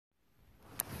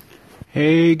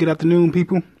Hey, good afternoon,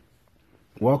 people.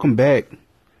 Welcome back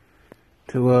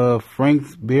to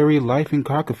Frank's Berry Life and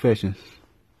Car Confessions.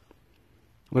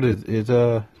 What is it?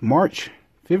 It's March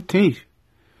 15th,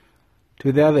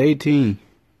 2018.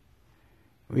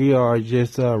 We are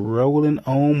just rolling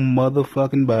on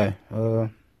motherfucking by.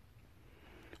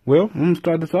 Well, I'm gonna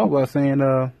start this off by saying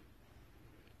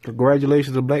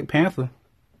congratulations to Black Panther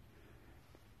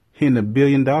hitting the $1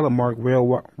 billion mark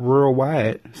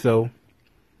worldwide. So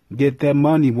get that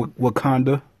money,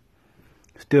 Wakanda.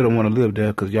 Still don't want to live there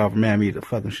because y'all remind me of the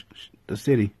fucking the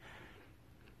city.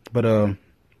 But if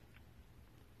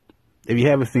you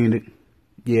haven't seen it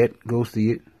yet, go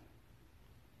see it.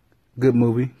 Good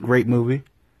movie, great movie.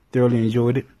 Thoroughly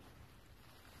enjoyed it.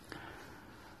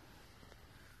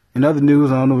 In other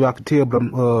news, I don't know if y'all can tell, but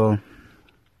I'm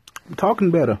talking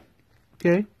better.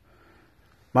 Okay,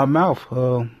 my mouth,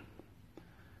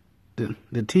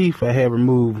 the teeth I had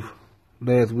removed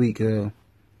last week,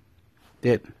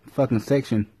 that fucking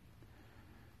section,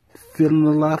 feeling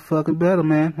a lot fucking better,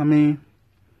 man. I mean,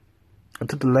 I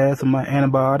took the last of my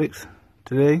antibiotics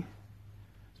today.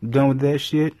 I'm done with that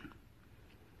shit.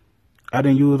 I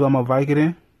didn't use all my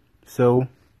Vicodin, so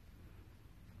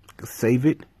save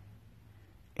it,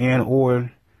 and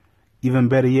or even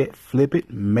better yet, flip it,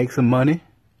 make some money.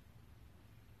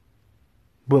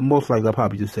 But most likely I'll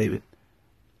probably just save it.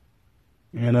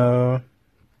 And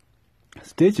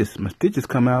stitches. My stitches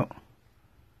come out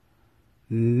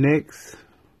the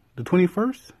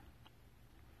 21st.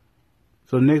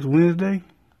 So next Wednesday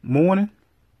morning.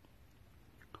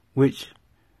 Which,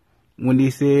 when they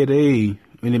said, hey,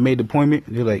 when they made the appointment,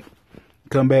 they're like,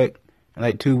 come back in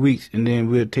like 2 weeks and then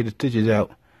we'll take the stitches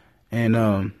out. And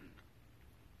I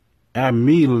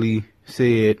immediately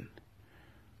said,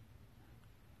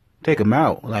 take them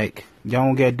out. Like, y'all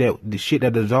don't get the shit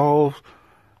that dissolves.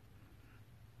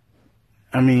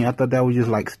 I mean, I thought that was just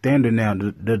like standard now,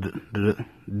 the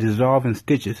dissolving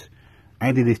stitches.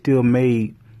 I think they still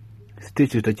made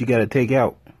stitches that you gotta take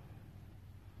out.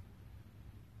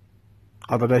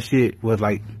 I thought that shit was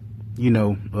like,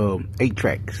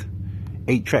 8-track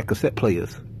cassette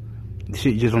players. The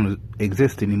shit just don't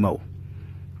exist anymore.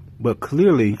 But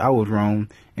clearly I was wrong,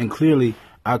 and clearly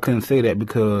I couldn't say that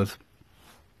because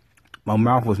my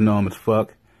mouth was numb as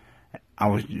fuck.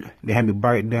 They had me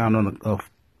bite down on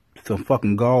some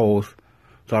fucking gauze,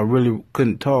 so I really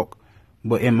couldn't talk.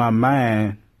 But in my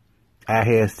mind, I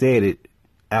had said it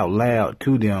out loud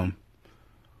to them,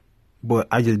 but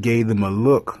I just gave them a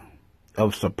look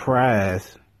of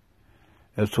surprise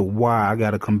as to why I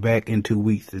gotta come back in 2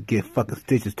 weeks to get fucking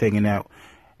stitches taken out,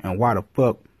 and why the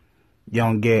fuck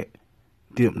y'all don't get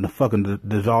the fucking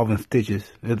dissolving stitches.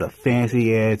 There's a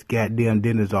fancy ass goddamn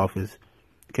dentist office,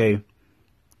 okay?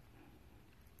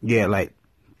 Yeah, like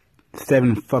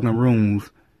 7 fucking rooms,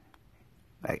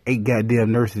 like 8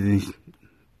 goddamn nurses.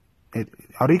 And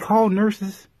are they called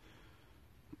nurses?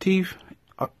 Teeth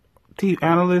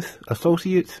analysts,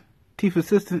 associates, teeth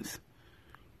assistants?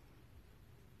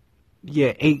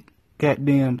 Yeah, 8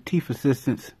 goddamn teeth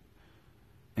assistants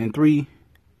and 3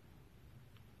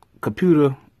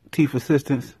 computer teeth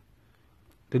assistants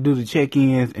to do the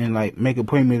check-ins and like make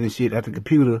appointments and shit at the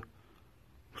computer.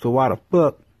 So why the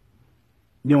fuck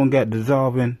you don't got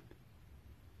dissolving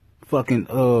fucking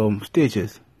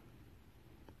stitches?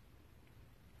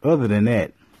 Other than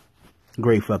that,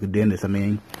 great fucking dentist. I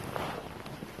mean,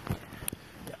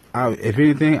 if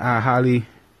anything, I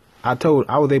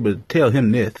was able to tell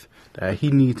him this, that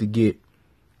he needs to get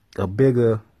a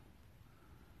bigger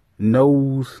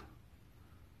nose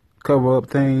cover up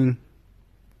thing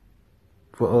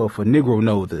for Negro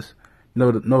noses.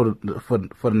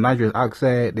 For the nitrous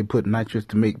oxide, they put nitrous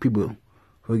to make people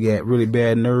who got really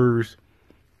bad nerves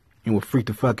and will freak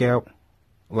the fuck out,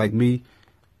 like me.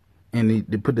 And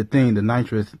they put the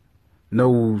nitrous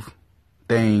nose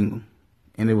thing,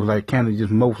 and it was like kind of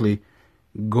just mostly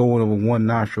going over one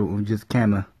nostril and just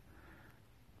kind of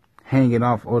hanging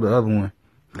off of the other one.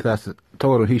 Because I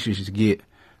told him he should just get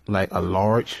like a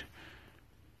large.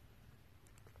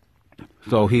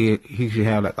 So he should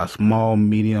have like a small,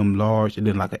 medium, large, and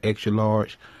then like an extra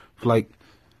large for like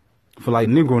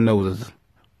Negro noses.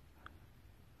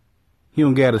 You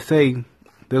don't gotta say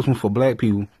this one for black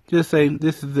people. Just say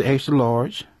this is the extra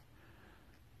large.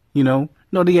 No,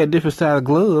 they got different size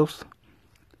gloves.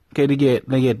 Okay, they get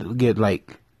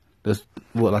like this,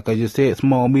 like I just said,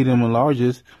 small, medium, and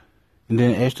larges, and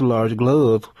then extra large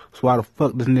gloves. So why the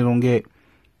fuck doesn't they don't get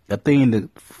a thing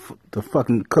to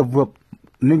fucking cover up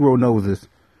Negro noses,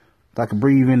 so I can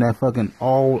breathe in that fucking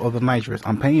all of the nitrous?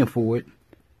 I'm paying for it.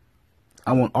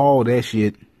 I want all that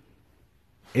shit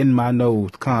in my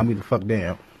nose to calm me the fuck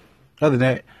down. Other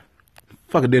than that,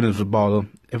 fuck a Dennis baller.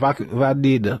 If I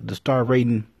did the star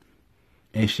rating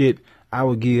and shit, I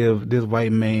would give this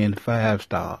white man 5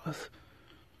 stars.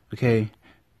 Okay?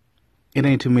 It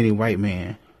ain't too many white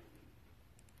men.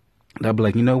 I'd be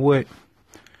like, you know what?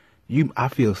 I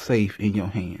feel safe in your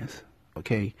hands.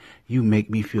 Okay? You make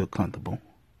me feel comfortable.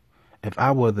 If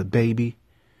I were the baby,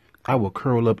 I would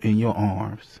curl up in your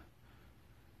arms.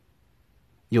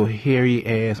 Your hairy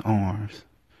ass arms.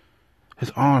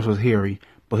 His arms was hairy,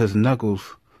 but his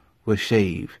knuckles was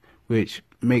shaved, which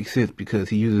makes sense because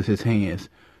he uses his hands.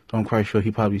 So I'm quite sure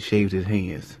he probably shaves his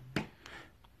hands.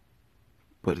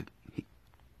 But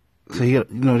so he,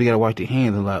 they gotta wash their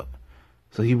hands a lot.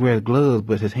 So he wears gloves,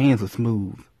 but his hands are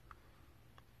smooth.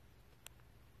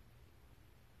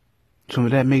 So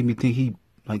that made me think he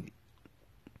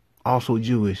also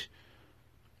Jewish,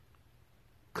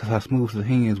 cause how smooth his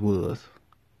hands was.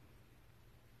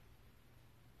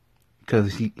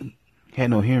 Cause he had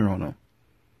no hair on him.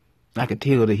 I could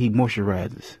tell that he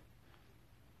moisturizes.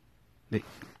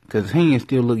 Cause his hands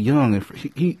still look young, and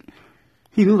he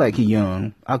look like he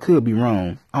young. I could be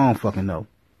wrong. I don't fucking know.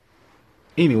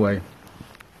 Anyway,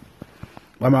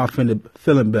 my mouth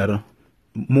feeling better.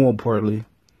 More importantly,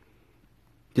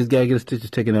 just gotta get the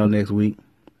stitches taken out next week.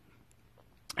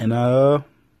 And I'm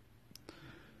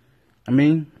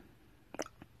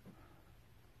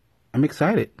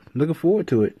excited. Looking forward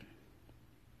to it.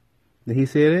 And he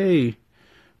said, "Hey,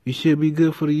 you should be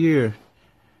good for the year."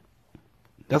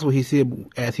 That's what he said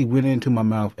as he went into my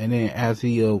mouth. And then as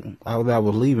I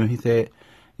was leaving, he said,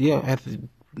 "Yeah." After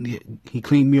he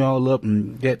cleaned me all up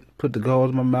and put the gauze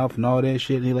in my mouth and all that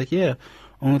shit. And he's like, "Yeah,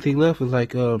 only thing left is I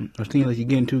seen you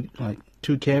getting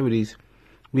two cavities.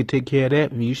 We take care of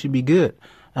that, and you should be good."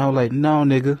 I was like, "No,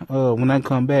 nigga. When I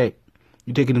come back,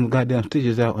 you taking them goddamn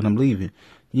stitches out, and I'm leaving.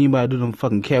 You ain't about to do them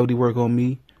fucking cavity work on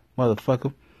me,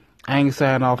 motherfucker. I ain't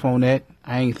signing off on that.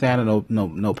 I ain't signing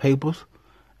no papers.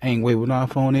 I ain't waving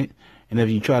off on it. And if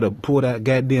you try to pull that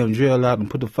goddamn drill out and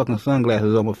put the fucking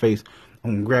sunglasses on my face,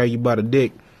 I'm gonna grab you by the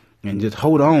dick and just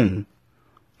hold on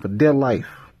for dear life.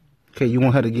 Okay, you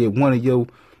won't have to get one of your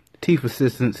teeth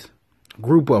assistants, a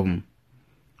group of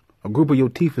your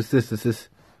teeth assistants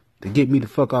to get me the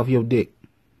fuck off your dick.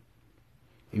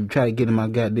 If you try to get in my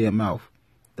goddamn mouth,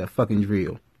 that fucking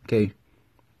drill. Okay,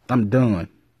 I'm done.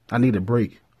 I need a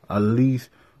break. At least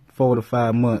 4 to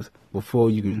 5 months before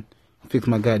you can fix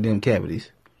my goddamn cavities.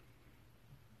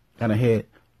 And I had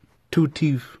 2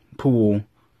 teeth pulled,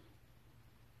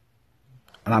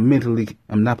 and I'm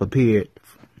not prepared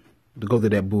to go through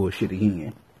that bullshit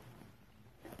again.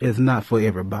 It's not for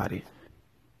everybody.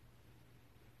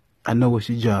 I know it's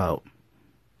your job,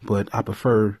 but I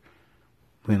prefer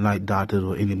when doctors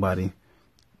or anybody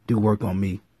do work on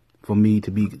me, for me to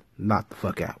be knocked the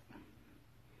fuck out.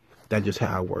 That's just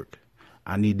how I work.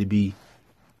 I need to be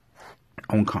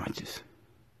unconscious.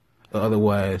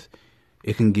 Otherwise,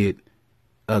 it can get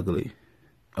ugly.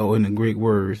 Oh, in the great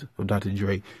words of Dr.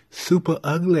 Dre, super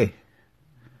ugly.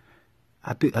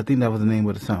 I think that was the name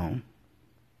of the song.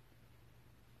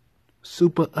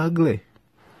 Super ugly.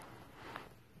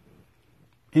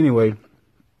 Anyway,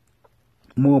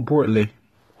 more importantly,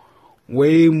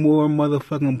 way more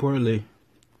motherfucking importantly,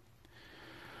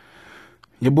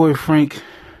 your boy Frank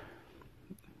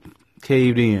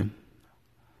caved in.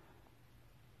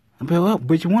 I'm like, well,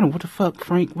 but you wonder, what the fuck,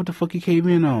 Frank? What the fuck you cave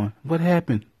in on? What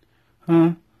happened?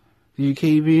 Huh? Did you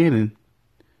cave in and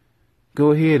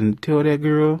go ahead and tell that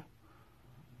girl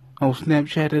on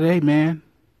Snapchat today, man,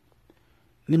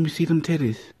 let me see them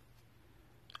titties.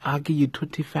 I'll give you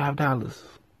 $25.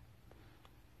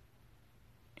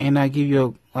 And I give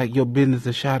your business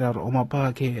a shout out on my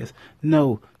podcast.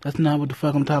 No, that's not what the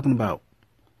fuck I'm talking about.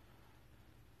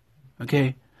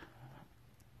 Okay?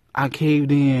 I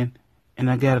caved in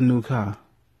and I got a new car.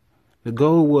 The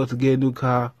goal was to get a new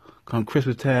car come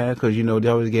Christmas time, because they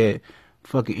always get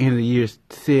fucking end of the year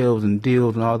sales and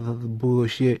deals and all this other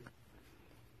bullshit.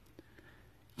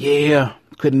 Yeah,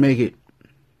 couldn't make it.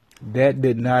 That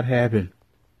did not happen.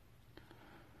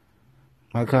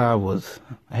 My car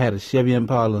I had a Chevy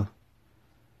Impala.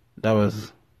 I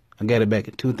got it back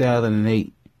in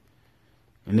 2008.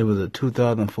 And it was a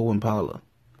 2004 Impala.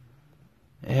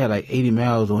 It had 80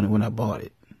 miles on it when I bought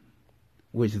it,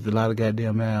 which is a lot of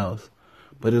goddamn miles.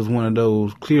 But it was one of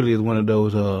those, clearly it's one of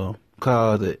those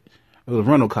cars that, it was a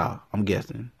rental car, I'm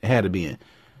guessing. It had to be in.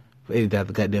 For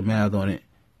 80,000 goddamn miles on it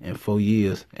in 4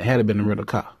 years. It had to been a rental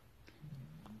car.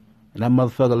 And that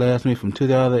motherfucker lasted me from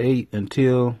 2008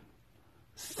 until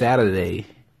Saturday.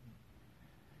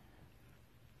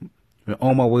 And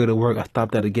on my way to work, I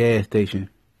stopped at a gas station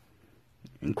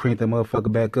and cranked that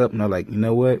motherfucker back up. And I was like, you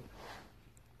know what?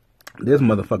 This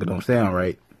motherfucker don't sound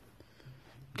right.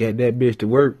 Got that bitch to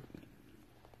work.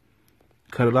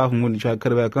 Cut it off, and when you try to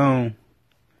cut it back on,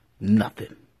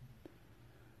 nothing.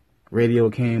 Radio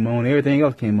came on, everything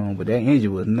else came on, but that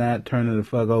engine was not turning the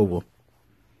fuck over.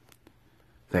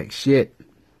 Like shit.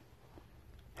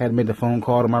 Had to make the phone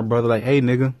call to my brother like, hey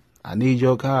nigga, I need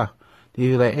your car. He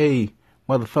was like, hey,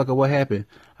 motherfucker, what happened?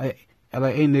 I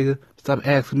like, hey nigga, stop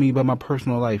asking me about my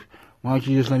personal life. Why don't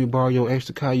you just let me borrow your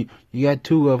extra car? You got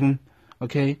 2 of them,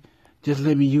 okay? Just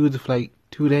let me use it for like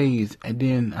 2 days, and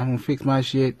then I'm gonna fix my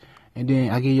shit, and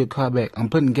then I get your car back. I'm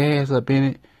putting gas up in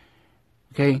it,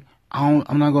 okay?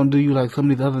 I'm not gonna do you like some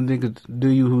of these other niggas do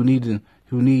you who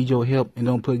need your help and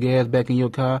don't put gas back in your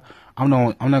car. I'm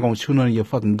not gonna chew none of your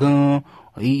fucking gum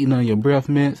or eat none of your breath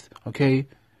mints, okay?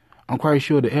 I'm quite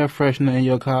sure the air freshener in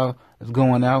your car is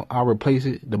going out. I'll replace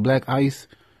it. The black ice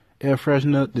air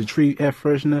freshener, the tree air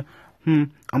freshener.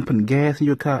 I'm putting gas in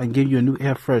your car and giving you a new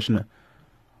air freshener.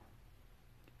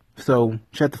 So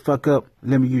shut the fuck up.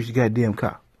 Let me use your goddamn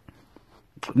car.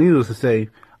 Needless to say,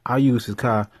 I used his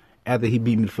car after he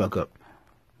beat me the fuck up.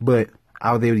 But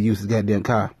I was able to use his goddamn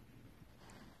car.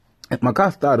 My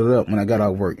car started up when I got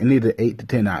off work. It needed 8 to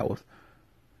 10 hours.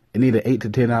 It needed an 8 to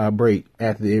 10 hour break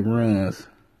after it runs,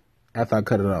 after I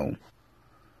cut it on.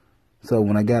 So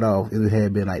when I got off, it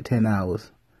had been like 10 hours.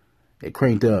 It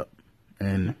cranked up,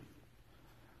 and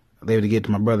I was able to get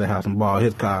to my brother's house and borrow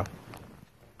his car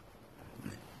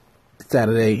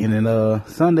Saturday. And then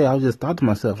Sunday, I just thought to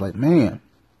myself, like, man,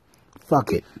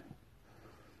 fuck it.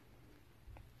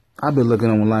 I've been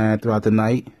looking online throughout the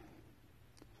night.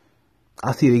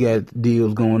 I see they got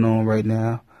deals going on right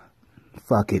now.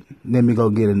 Fuck it. Let me go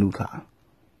get a new car.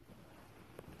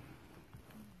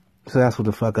 So that's what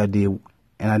the fuck I did.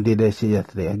 And I did that shit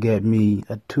yesterday. I got me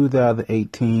a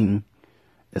 2018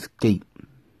 Escape.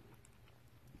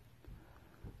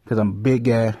 Because I'm a big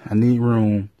guy. I need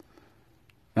room.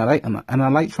 And I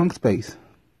like trunk space.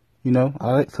 You know,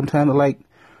 sometimes I like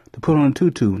to put on a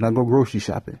tutu and I go grocery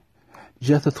shopping.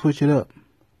 Just to switch it up.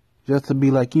 Just to be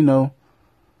like, you know,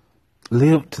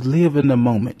 live in the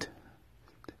moment.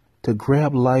 To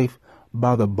grab life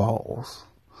by the balls.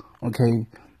 Okay?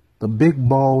 The big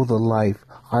balls of life,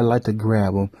 I like to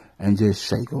grab them and just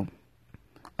shake them.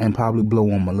 And probably blow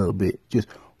them a little bit. Just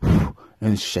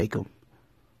and shake them.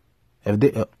 If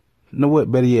they, you know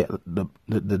what? Better yet,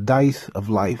 the dice of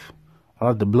life. I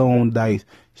like to blow on dice,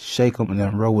 shake them, and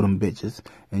then roll with them bitches.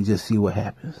 And just see what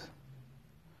happens.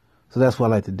 So that's what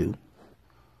I like to do.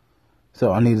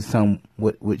 So I needed some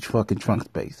with fucking trunk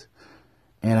space.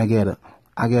 And I got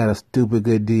a stupid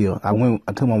good deal. I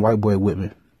took my white boy with me.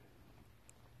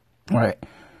 Right.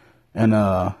 And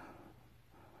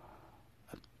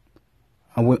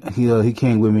he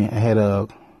came with me. I had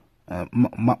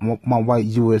my white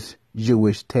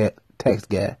Jewish tax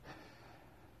guy.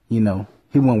 You know,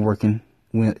 he wasn't working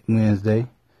Wednesday.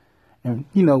 And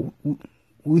you know,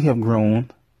 we have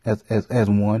grown as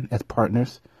one, as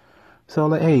partners. So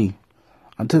like, hey,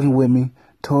 I took him with me,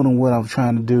 told him what I was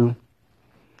trying to do.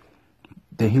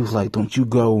 Then he was like, don't you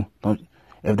go,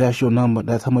 if that's your number,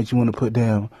 that's how much you want to put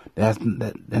down, and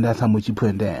that's how much you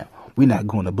put down. We're not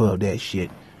going above that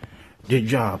shit. Your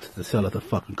job is to sell us a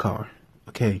fucking car,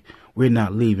 okay? We're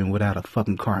not leaving without a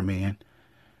fucking car, man.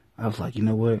 I was like, you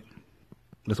know what?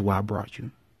 That's why I brought you.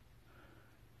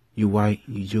 You white,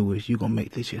 you Jewish, you gonna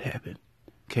make this shit happen,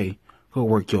 okay? Go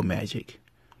work your magic.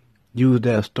 Use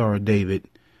that Star of David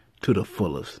to the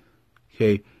fullest,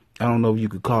 okay? I don't know if you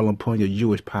could call upon your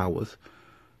Jewish powers,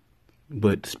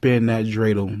 but spin that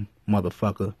dreidel,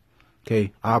 motherfucker.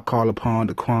 Okay, I'll call upon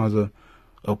the Kwanzaa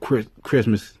of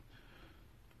Christmas.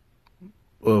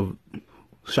 I'll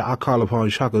call upon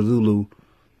Shaka Zulu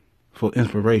for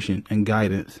inspiration and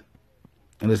guidance,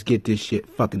 and let's get this shit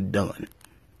fucking done.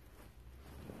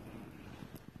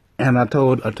 And I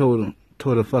told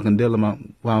the fucking dealer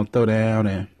while I'm throw down,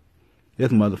 and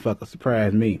this motherfucker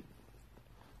surprised me.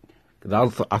 Cause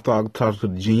I started talking to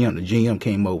the GM. The GM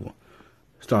came over.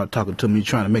 Started talking to me,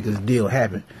 trying to make this deal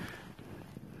happen.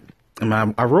 And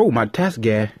I rode my tax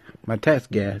guy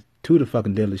to the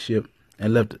fucking dealership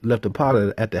and left the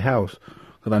pilot at the house.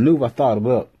 Because I knew if I thought it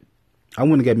up, I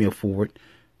wouldn't get me a Ford.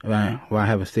 Well, I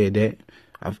haven't said that.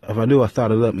 If I knew I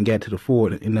thought it up and got to the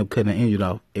Ford and ended up cutting the engine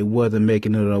off, it wasn't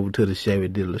making it over to the Chevy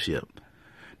dealership.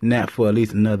 Not for at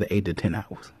least another 8 to 10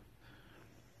 hours.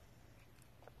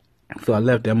 So I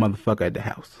left that motherfucker at the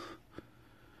house.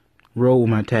 Rode with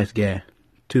my tax guy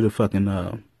to the fucking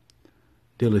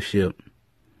dealership,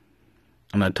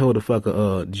 and I told the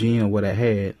fucker GM what I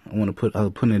had. I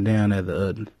was putting it down as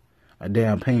a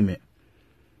down payment,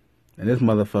 and this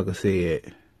motherfucker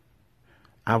said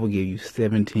I will give you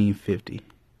 $1,750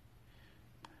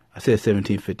 I said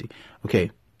 1750.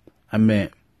 Okay, I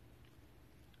meant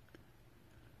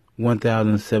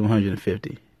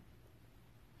 1,750.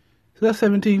 So that's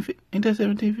 17. Ain't that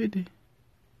 1750?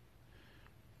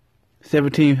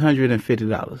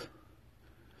 $1,750.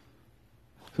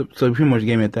 So he pretty much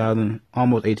gave me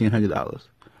almost $1,800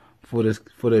 for this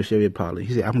Chevy Impala.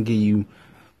 He said, "I'm gonna give you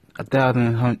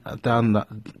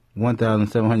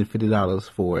 $1,750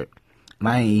 for it," and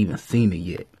I ain't even seen it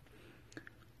yet.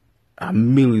 I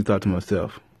immediately thought to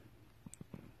myself,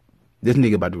 "This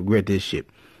nigga about to regret this shit."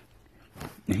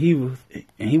 And he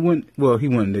wasn't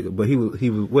nigga, but he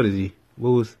was. What is he?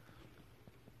 What was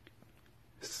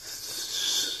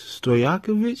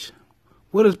Stojakovic?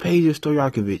 What is Peja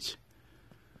Stojakovic?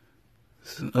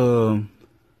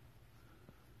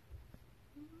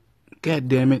 God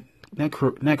damn it, not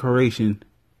Croatian.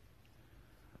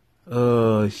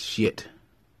 Shit.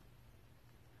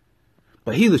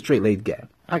 But he's a straight-laced guy.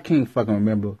 I can't fucking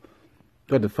remember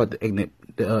what the fuck the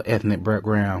ethnic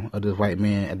background of this white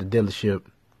man at the dealership.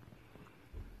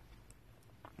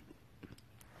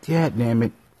 God damn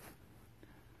it.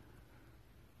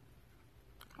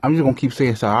 I'm just gonna keep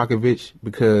saying Stojakovic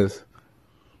because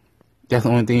that's the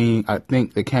only thing I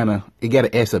think that it got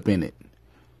an S up in it.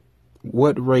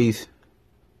 What white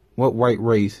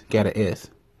race got an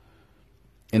S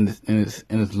in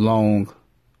this long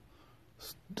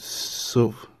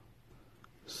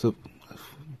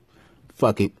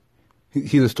fuck it.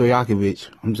 He's a Stojakovic.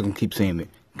 I'm just gonna keep saying it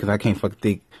because I can't fucking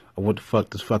think of what the fuck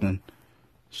this fucking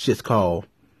shit's called.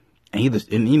 And they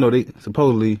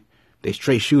supposedly they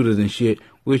straight shooters and shit,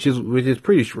 which is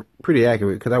pretty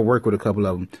accurate because I work with a couple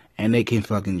of them and they can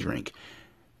fucking drink.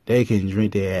 They can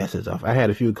drink their asses off. I had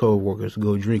a few co-workers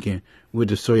go drinking with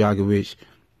the Stojakovic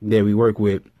that we work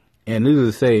with, and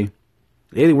needless to say,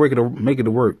 they didn't make it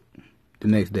to work the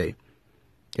next day.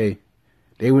 Okay,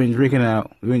 they went drinking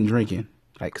out. We went drinking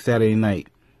like Saturday night,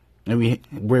 and we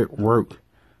worked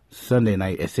Sunday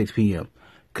night at 6 p.m.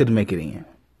 Couldn't make it in.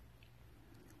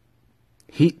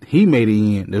 He made it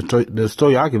in. The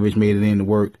Stojakovic made it in to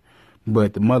work,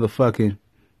 but the motherfucking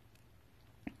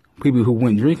people who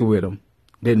went drinking with him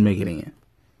didn't make it in.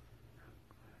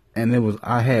 And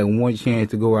I had one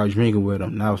chance to go out drinking with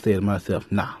him, and I was saying to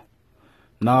myself, nah,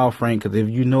 Frank, because if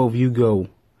you go,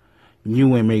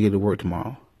 you ain't make it to work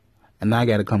tomorrow, and I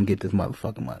gotta come get this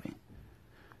motherfucking money.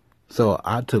 So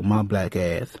I took my black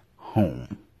ass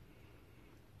home.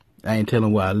 I ain't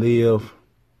telling where I live.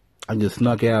 I just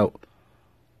snuck out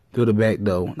through the back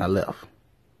door and I left.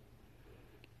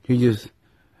 I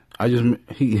went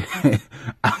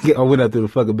out through the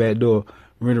fucking back door,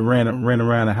 ran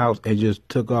around the house and just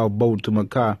took off, bolted to my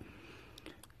car.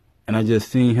 And I just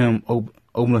seen him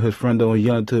open up his front door and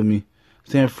yelling to me,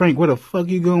 saying, "Frank, where the fuck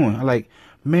you going?" I'm like,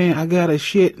 "Man, I got a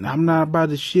shit. I'm not about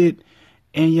to shit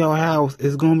in your house.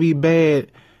 It's gonna be bad.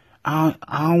 I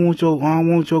don't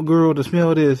want your girl to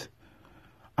smell this.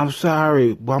 I'm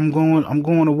sorry, but I'm going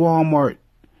to Walmart."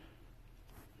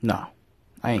 No,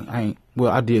 I ain't.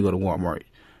 Well, I did go to Walmart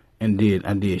and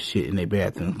I did shit in their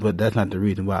bathrooms, but that's not the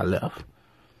reason why I left.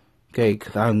 Okay,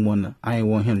 because I ain't want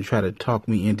him to try to talk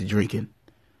me into drinking.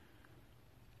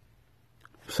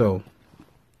 So,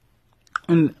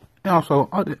 and also,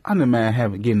 I didn't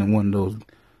mind getting one of those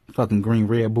fucking green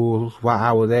Red Bulls while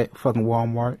I was at fucking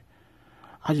Walmart.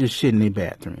 I just shit in their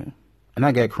bathroom. And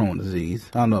I got Crohn's disease.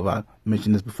 I don't know if I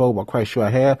mentioned this before, but I'm quite sure I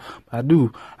have. But I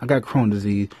do. I got Crohn's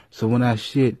disease. So when I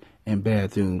shit in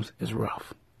bathrooms, it's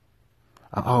rough.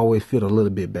 I always feel a little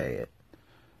bit bad.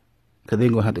 Because they're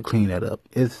going to have to clean that up.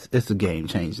 It's a game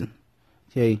changing.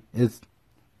 Okay? It's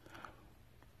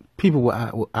people with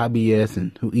IBS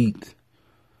and who eat,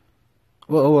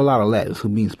 well, a lot of Latins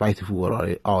who eat spicy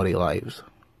food all their lives.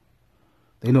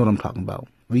 They know what I'm talking about.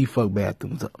 We fuck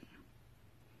bathrooms up.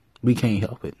 We can't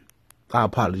help it. I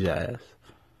apologize.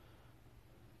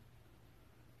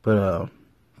 But,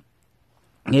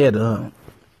 yeah,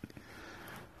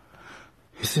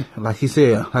 like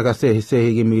I said, he said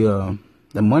he'd give me,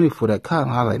 the money for that car.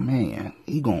 I was like, man,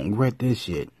 he gonna regret this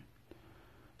shit.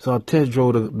 So I test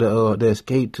drove the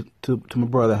Escape to my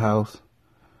brother's house.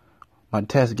 My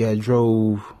test guy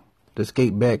drove the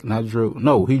Escape back, and he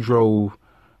drove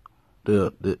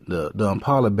the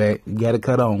Impala back, got it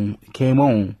cut on, it came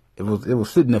on. It was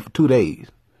sitting there for 2 days.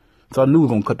 So I knew it was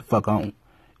gonna cut the fuck on.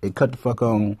 It cut the fuck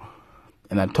on,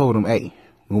 and I told him, hey,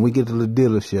 when we get to the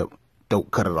dealership, don't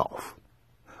cut it off.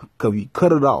 Cause if you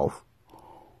cut it off,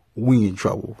 we in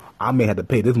trouble. I may have to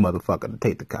pay this motherfucker to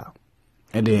take the car.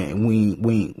 And then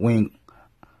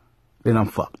then I'm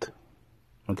fucked.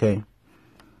 Okay?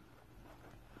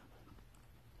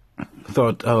 So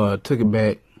I took it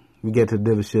back. We get to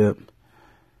the dealership.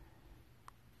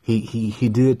 He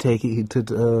did take it. He took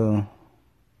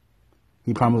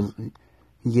he promised,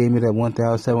 he gave me that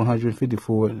 1,750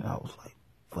 for it, and I was like,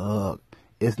 fuck,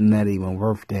 it's not even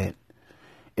worth that.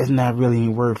 It's not really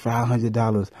even worth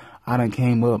 $500. I done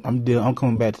came up, I'm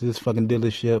coming back to this fucking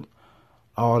dealership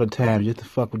all the time just to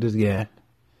fuck with this guy.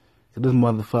 So this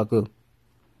motherfucker,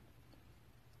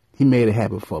 he made it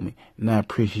happen for me, and I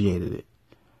appreciated it.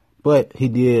 But I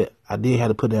did have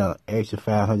to put down an extra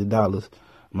 $500.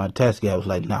 My tax guy was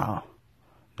like, nah,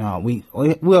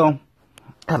 well,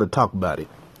 I had to talk about it.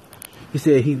 He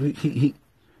said he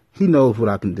knows what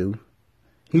I can do.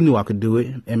 He knew I could do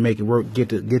it and make it work. Get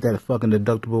that fucking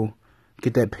deductible,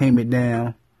 get that payment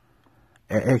down,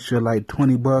 an extra like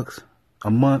 $20 a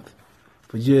month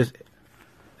for just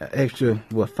an extra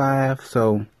 $5.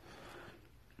 So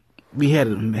we had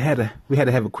to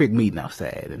have a quick meeting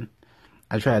outside, and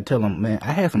I tried to tell him, man,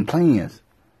 I had some plans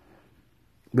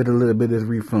with a little bit of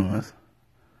refunds.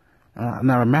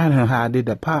 And I reminded him how I did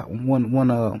that one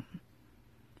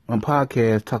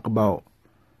podcast, talk about,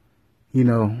 you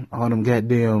know, all them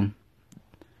goddamn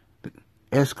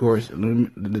escorts,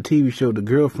 the TV show, The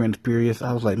Girlfriend Experience.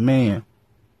 I was like, man,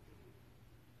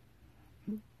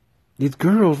 these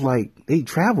girls, like, they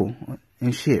travel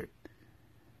and shit.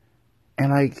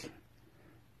 And like,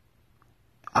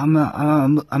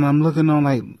 I'm looking on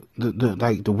like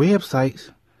the websites.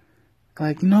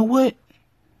 Like, you know what?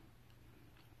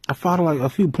 I follow like a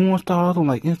few porn stars on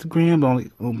like Instagram,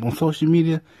 on social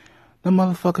media. Them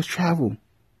motherfuckers travel.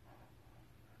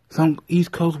 Some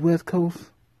East Coast, West Coast.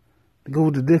 They go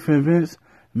to different events.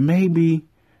 Maybe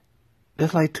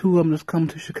there's like 2 of them that's come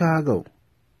to Chicago.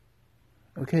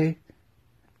 Okay?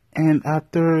 And I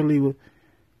thoroughly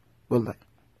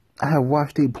I have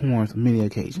watched their porns on many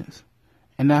occasions.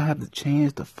 And I have the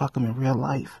chance to fuck them in real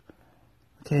life.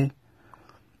 Okay?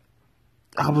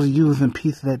 I was using a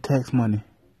piece of that tax money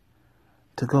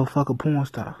to go fuck a porn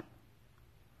star.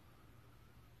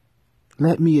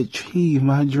 Let me achieve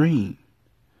my dream.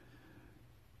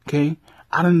 Okay?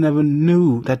 I never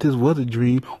knew that this was a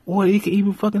dream or it could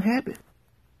even fucking happen.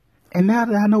 And now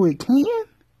that I know it can,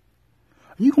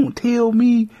 you gonna tell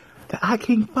me that I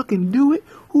can't fucking do it?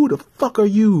 Who the fuck are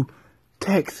you,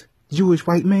 tax Jewish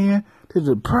white man, to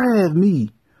deprive me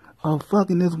of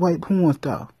fucking this white porn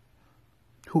star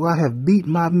who I have beat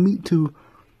my meat to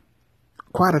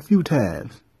quite a few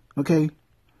times, okay?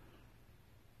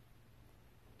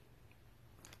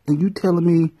 And you telling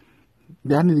me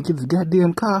that I need to get this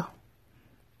goddamn car?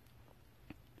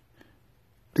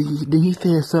 Then he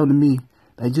said something to me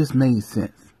that just made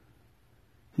sense.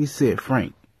 He said,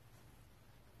 Frank,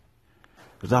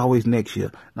 it's always next year.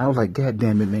 And I was like, God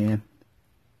damn it, man.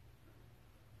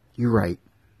 You're right.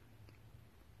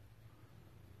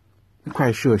 I'm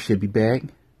quite sure she'll be back.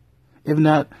 If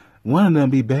not, one of them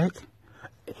be back.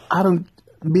 I done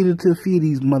beat it to a few of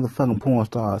these motherfucking porn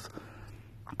stars.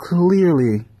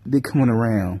 Clearly, they coming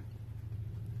around.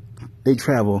 They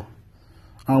travel.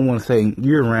 I don't want to say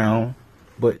year-round,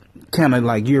 but kind of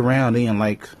like year-round in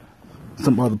like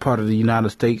some other part of the United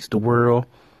States, the world.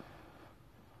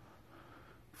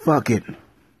 Fuck it.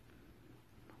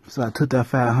 So I took that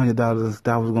 $500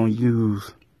 that I was going to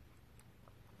use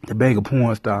to beg a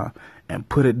porn star and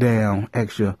put it down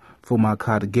extra for my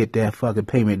car to get that fucking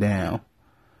payment down.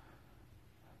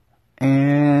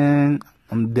 And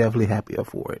I'm definitely happier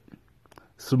for it.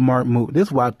 Smart move. This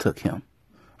is why I took him.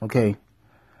 Okay?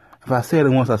 If I said it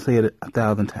once, I said it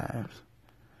 1,000 times.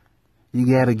 You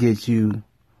gotta get you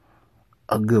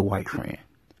a good white friend.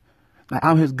 Now,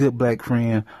 I'm his good black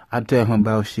friend. I tell him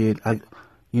about shit. Like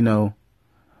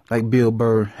Bill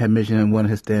Burr had mentioned in one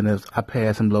of his stand-ups, I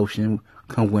pass him lotion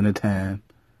come winter time.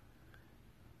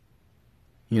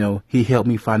 You know, he helped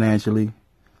me financially,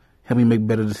 helped me make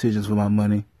better decisions with my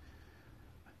money,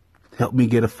 helped me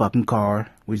get a fucking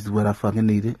car, which is what I fucking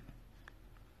needed.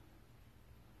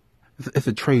 It's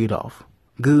a trade-off.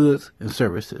 Goods and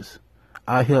services.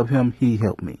 I help him, he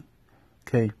helped me.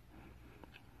 Okay?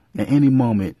 At any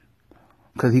moment,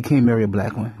 because he can't marry a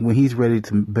black one, when he's ready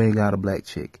to bang out a black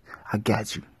chick, I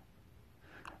got you.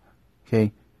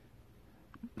 Okay?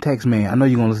 Tax man, I know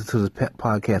you're going to listen to this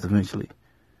podcast eventually.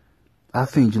 I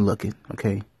seen you looking,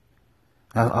 okay?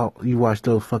 You watch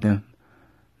those fucking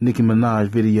Nicki Minaj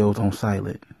videos on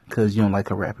silent because you don't like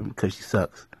her rapping because she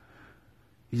sucks.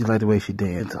 You just like the way she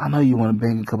dances. I know you want to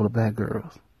bang a couple of black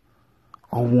girls.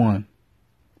 Or one.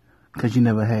 Because you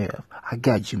never have. I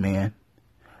got you, man.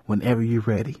 Whenever you're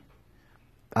ready,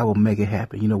 I will make it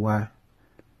happen. You know why?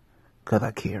 Because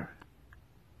I care.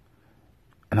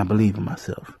 And I believe in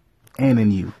myself. And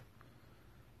in you.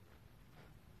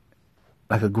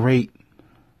 Like a great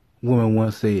woman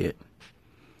once said,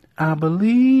 I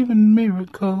believe in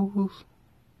miracles.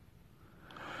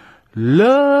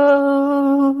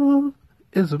 Love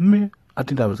is a miracle. I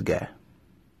think that was the guy.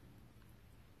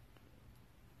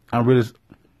 I'm really,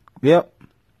 yep.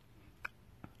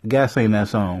 The guy sang that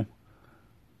song.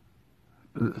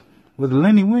 Was it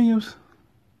Lenny Williams?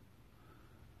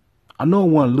 I know it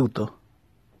wasn't Luther.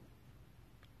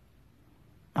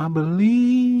 I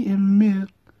believe in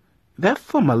miracles. That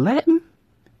from a Latin?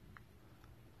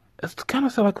 It's kind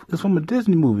of sound like it's from a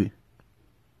Disney movie.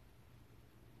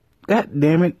 God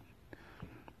damn it.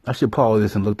 I should pause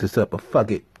this and look this up, but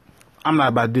fuck it. I'm not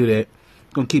about to do that.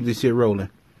 I'm gonna keep this shit rolling.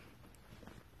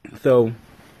 So,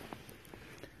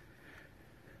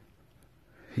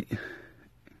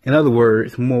 in other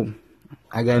words,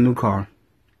 I got a new car.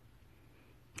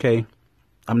 Okay?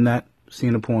 I'm not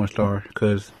seeing a porn star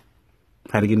because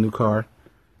I had to get a new car.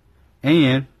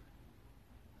 And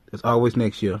it's always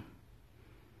next year.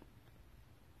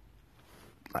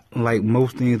 Like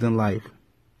most things in life,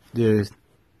 the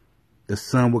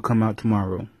sun will come out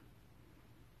tomorrow.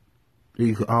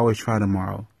 You can always try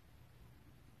tomorrow.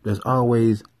 There's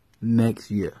always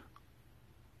next year.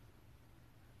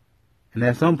 And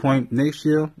at some point next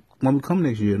year won't come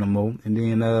next year no more. And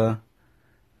then gotta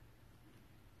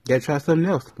try something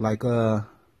else. Like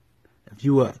if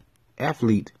you are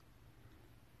athlete,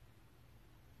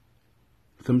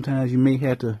 sometimes you may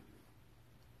have to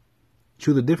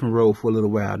choose a different road for a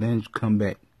little while, then come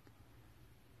back.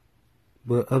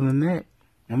 But other than that,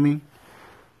 I mean,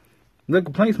 no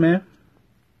complaints, man.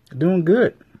 Doing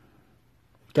good.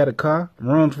 Got a car,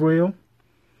 runs real.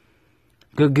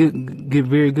 Get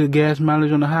very good gas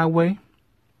mileage on the highway.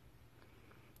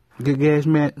 Good gas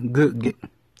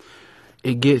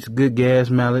it gets good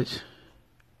gas mileage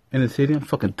in the city. I'm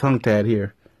fucking tongue tied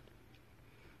here.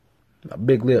 My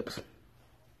big lips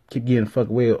keep getting fucked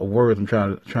away of words I'm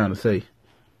trying to say.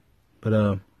 But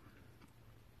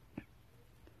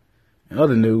in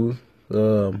other news,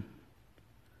 all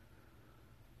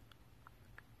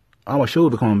my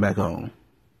shows are coming back on.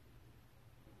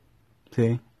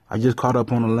 See, I just caught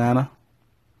up on Atlanta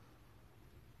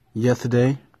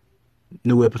yesterday.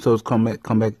 New episodes come back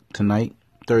tonight,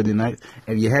 Thursday night.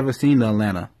 If you haven't seen the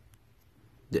Atlanta,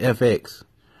 the FX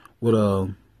with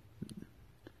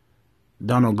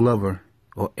Donald Glover,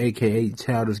 or AKA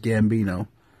Childish Gambino,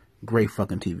 great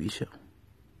fucking TV show.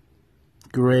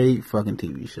 Great fucking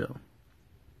TV show.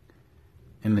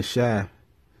 And The Chi,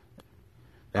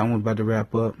 that one's about to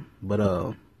wrap up, but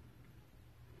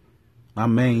my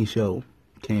main show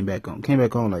came back on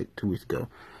like 2 weeks ago.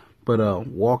 But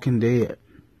Walking Dead.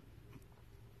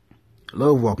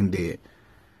 Love Walking Dead.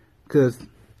 Cause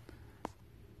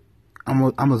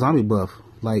I'm a zombie buff.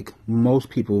 Like most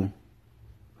people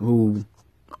who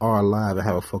are alive and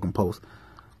have a fucking pulse.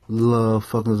 Love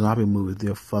fucking zombie movies.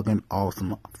 They're fucking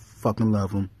awesome. I fucking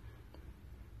love them.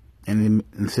 And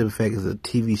in simple fact, it's a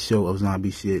TV show of zombie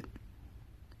shit.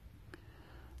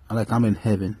 I'm in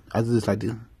heaven. I just like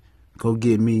to go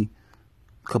get me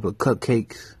a couple of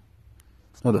cupcakes.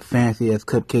 One of the fancy ass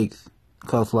cupcakes.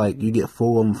 Cost like, you get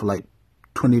 4 of them for like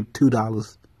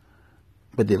 $22.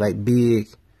 But they're like big.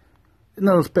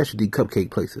 No specialty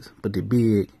cupcake places. But they're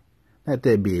big. Not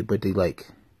that big, but they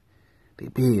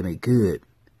big and they good.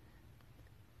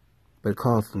 But it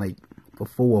costs like, for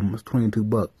 4 of them, it's $22.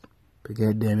 But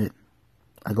goddamn it,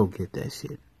 I go get that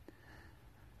shit.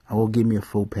 I will give me a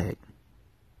 4-pack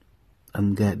of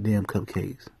them goddamn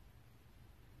cupcakes.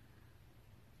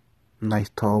 Nice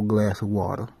tall glass of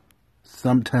water.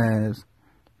 Sometimes,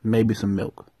 maybe some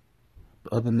milk.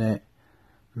 But other than that,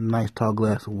 nice tall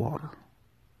glass of water.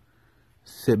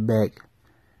 Sit back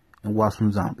and watch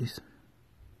some zombies.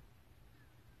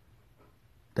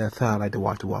 That's how I like to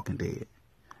watch The Walking Dead.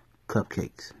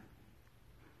 Cupcakes.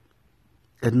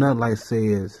 It's not like,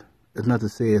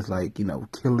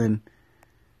 killing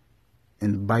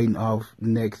and biting off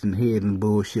necks and heads and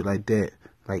bullshit like that.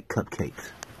 Like cupcakes.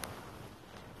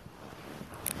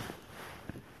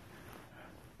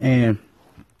 And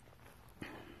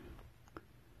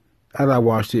as I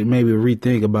watched it, maybe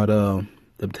rethink about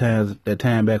that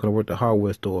time back when I worked at the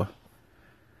hardware store.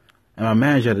 And my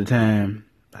manager at the time,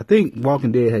 I think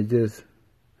Walking Dead had just,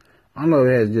 I don't know if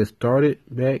it had just started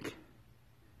back.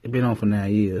 It's been on for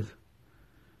 9 years.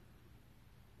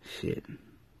 Shit.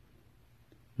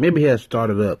 Maybe it had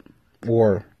started up,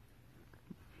 or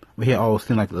we had always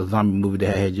seen like a zombie movie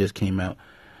that had just came out.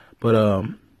 But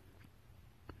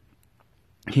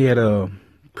he had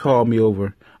called me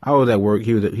over. I was at work.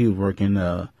 He was working.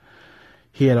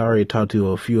 He had already talked to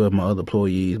a few of my other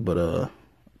employees, but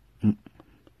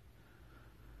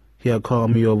he had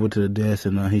called me over to the desk,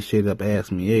 and he straight up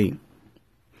asked me, "Hey,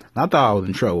 I thought I was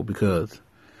in trouble because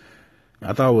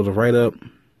I thought it was a write-up.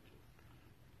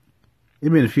 It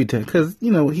been a few times because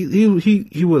he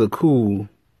was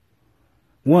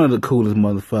one of the coolest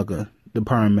motherfucker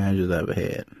department managers I ever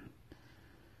had.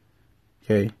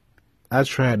 Okay, I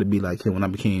tried to be like him when I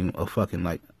became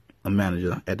a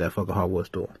manager at that fucking hardware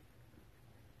store.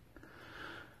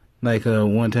 Like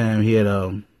one time he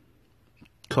had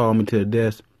called me to the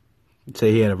desk,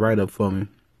 say he had a write-up for me.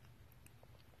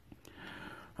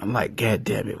 I'm like, God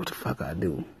damn it, what the fuck I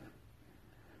do?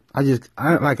 I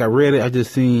read it, I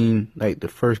just seen like the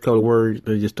first couple of words,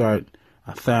 they just I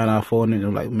signed off for it, and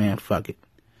I'm like, man, fuck it.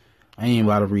 I ain't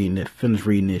about to finish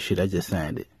reading this shit, I just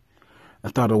signed it. I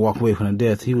started to walk away from the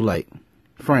desk, he was like,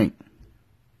 Frank,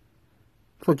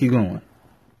 fuck you going?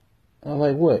 I was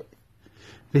like, what?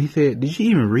 He said, did you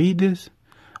even read this?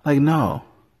 Like, no.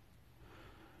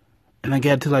 And I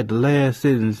got to like the last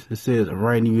sentence, it says, I'm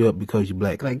writing you up because you're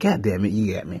black. Like, God damn it,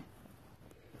 you got me.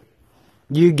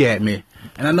 You got me.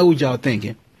 And I know what y'all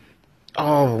thinking.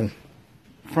 Oh,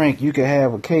 Frank, you could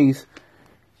have a case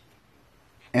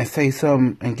and say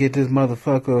something and get this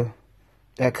motherfucker,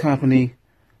 that company,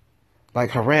 like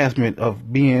harassment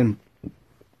of being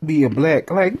black.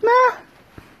 Like, nah.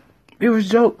 It was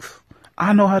jokes.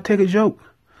 I know how to take a joke.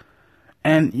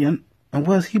 And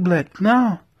was he black?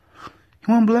 No.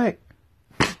 He wasn't black.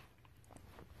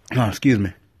 No, excuse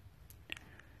me.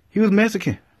 He was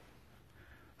Mexican.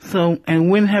 So, and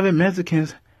when having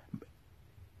Mexicans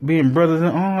being brothers in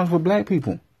arms with black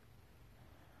people.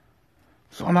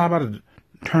 So I'm not about to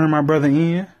turn my brother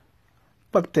in.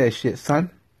 Fuck that shit, son.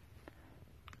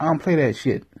 I don't play that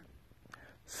shit.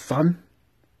 Son.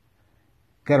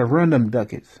 Gotta run them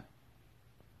ducats.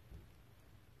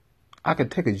 I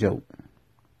could take a joke.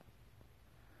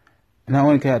 And not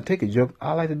only can I take a joke,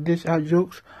 I like to dish out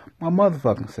jokes my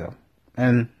motherfucking self.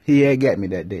 And he had got me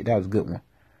that day. That was a good one.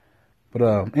 But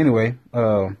anyway,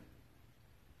 when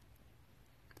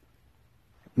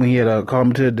he had called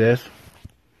me to the desk,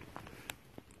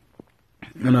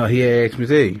 and he had asked me,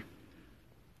 hey,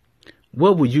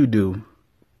 what would you do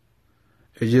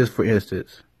if, just for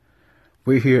instance,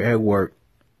 we're here at work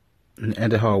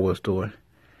at the hardware store,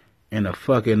 and a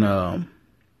fucking the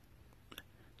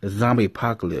zombie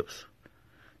apocalypse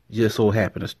just so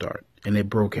happened to start, and it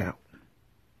broke out.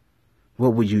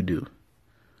 What would you do?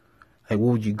 Like,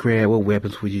 what would you grab? What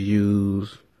weapons would you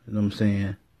use? You know what I'm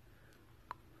saying?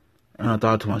 And I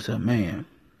thought to myself, man,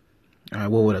 all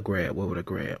right, what would I grab? What would I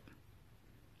grab?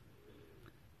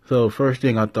 So first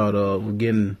thing I thought of was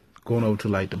going over to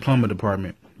like the plumber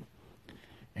department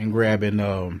and grabbing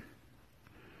it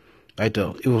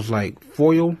was like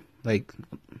foil, like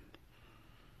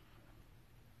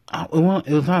it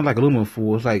was not like aluminum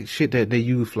foil. It's like shit that they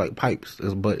use for like pipes,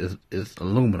 but it's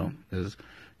aluminum.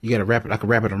 You gotta wrap it. I can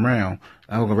wrap it around.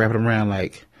 I'm gonna wrap it around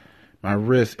like my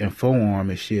wrist and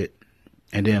forearm and shit,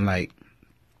 and then like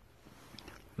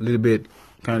a little bit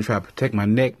kind of try to protect my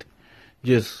neck,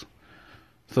 just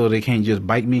so they can't just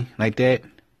bite me like that.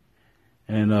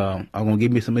 And I'm gonna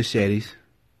give me some machetes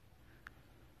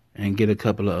and get a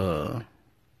couple of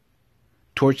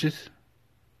torches,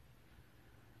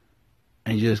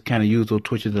 and just kind of use those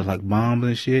torches as like bombs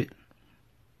and shit.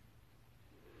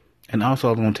 And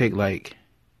also I'm gonna take like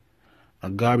a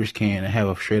garbage can and have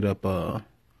a straight up what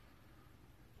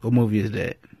movie is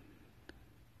that?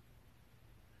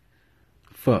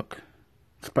 Fuck.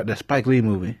 That Spike Lee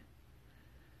movie.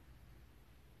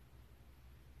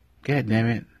 God damn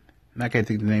it. And I can't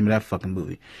think of the name of that fucking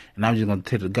movie. And I'm just gonna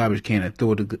take the garbage can and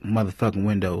throw it at the motherfucking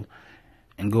window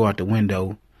and go out the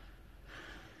window.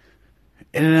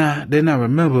 And then I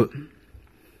remember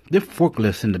the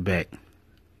forklifts in the back.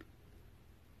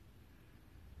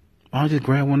 I'll just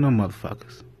grab one of them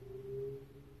motherfuckers.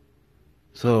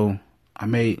 So I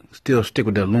may still stick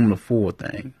with the aluminum foil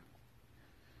thing.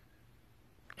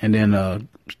 And then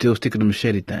still stick with the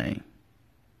machete thing.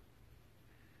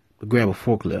 But grab a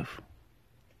forklift.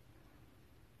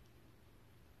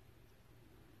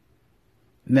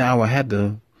 Now I had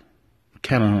to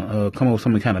kind of come up with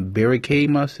something kind of barricade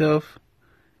myself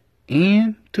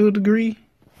in to a degree.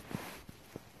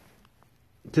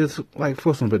 Just like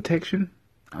for some protection.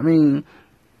 I mean,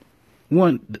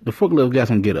 one, the forklift got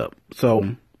some get up,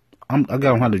 so I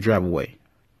got on how to drive away.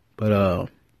 But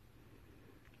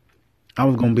I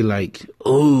was gonna be like,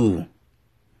 ooh,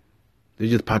 they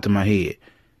just popped in my head.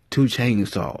 2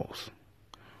 chainsaws,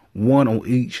 one on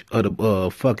each of the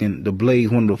the blades,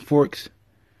 one of the forks,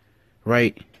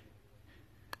 right?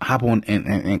 Hop on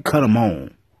and cut them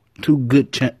on. 2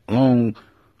 good long,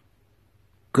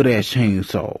 good ass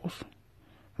chainsaws,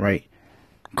 right?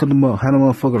 Cut them up, have them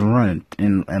motherfuckers running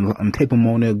and tape them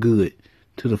on there good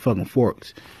to the fucking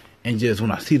forks. And just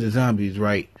when I see the zombies,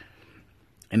 right,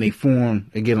 and they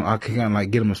form, they get them, I can kind of like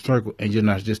get them a circle, and then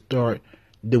I just start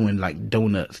doing like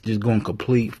donuts, just going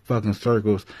complete fucking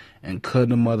circles and cutting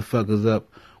the motherfuckers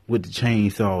up with the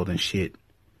chainsaws and shit.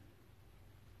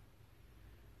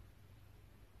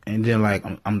 And then like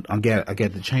I got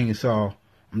the chainsaw.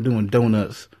 I'm doing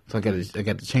donuts, so I got the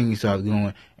chainsaw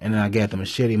going, and then I got the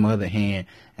machete in my other hand,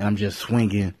 and I'm just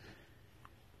swinging,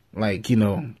 like, you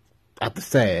know, out the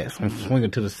sides. I'm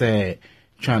swinging to the side,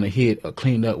 trying to hit or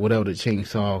clean up whatever the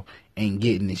chainsaw ain't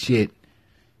getting the shit.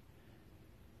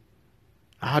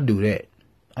 I'll do that.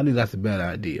 I think that's a bad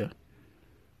idea.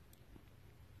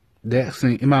 That's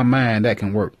in my mind, that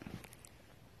can work.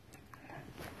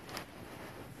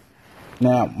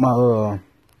 Now,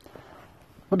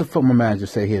 what the fuck my manager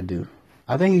say he'll do?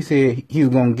 I think he said he was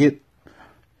gonna get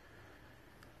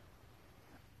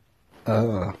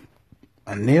a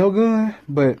nail gun,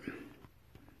 but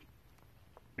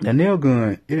the nail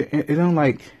gun, it don't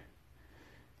like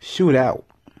shoot out.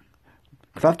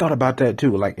 Cause I thought about that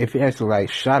too. Like if it actually like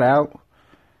shot out,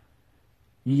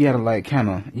 you gotta like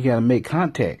you gotta make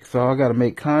contact. So I gotta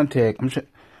make contact.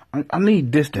 I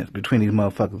need distance between these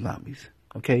motherfucking zombies.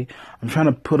 Okay, I'm trying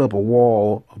to put up a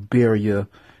wall, a barrier,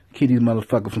 keep these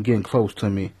motherfuckers from getting close to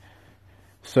me.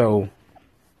 So,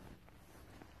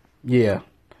 yeah,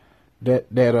 that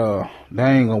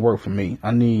ain't gonna work for me.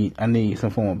 I need some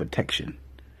form of protection.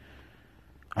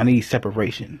 I need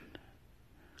separation,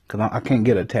 cause I can't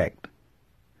get attacked.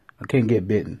 I can't get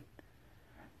bitten.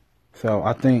 So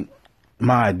I think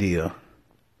my idea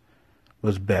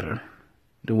was better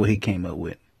than what he came up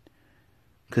with.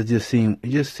 Cause it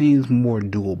just seems more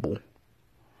doable.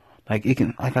 Like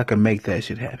I can make that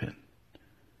shit happen.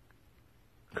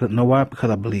 Cause know why? Because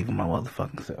I believe in my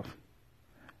motherfucking self.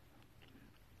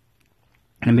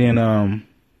 And then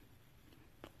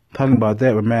talking about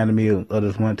that reminded me of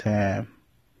this one time.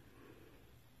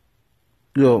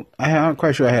 You know, I'm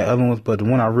quite sure I had other ones, but the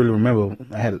one I really remember,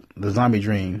 I had the zombie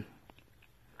dream.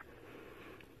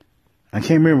 I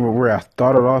can't remember where I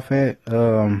started off at.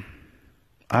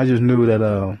 I just knew that,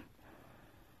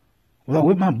 well,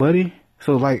 with my buddy.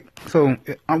 So we're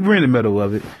in the middle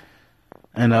of it.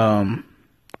 And,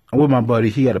 with my buddy,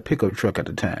 he had a pickup truck at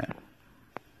the time.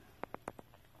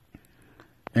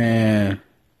 And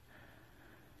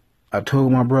I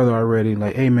told my brother already,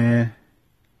 like, hey man,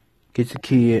 get your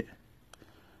kid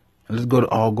and let's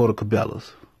all go to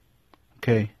Cabela's.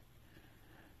 Okay?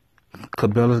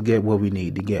 Cabela's get what we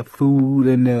need. They get food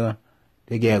in there.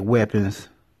 They get weapons.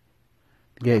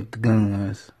 They get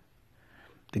guns.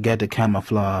 They got the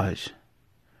camouflage.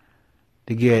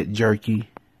 They get jerky.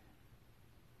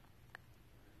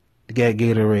 They got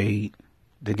Gatorade.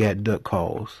 They got duck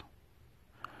calls.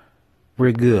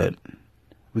 We're good.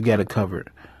 We got it covered.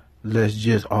 Let's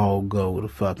just all go to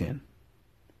fucking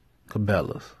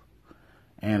Cabela's.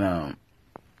 And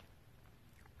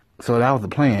so that was the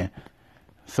plan.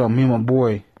 So me and my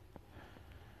boy,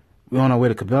 we on our way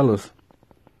to Cabela's.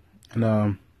 And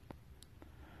I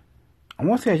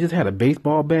want to say I just had a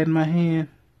baseball bat in my hand.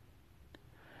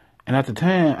 And at the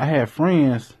time, I had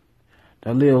friends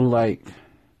that lived like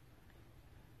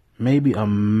maybe a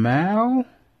mile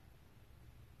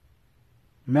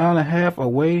and a half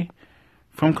away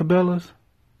from Cabela's.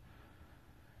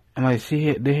 And like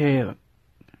they had a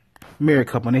married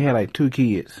couple, and they had like 2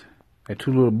 kids, like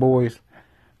 2 little boys.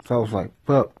 So I was like,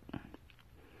 fuck,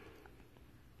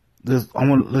 let's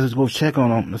just go check on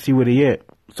them and see where they at.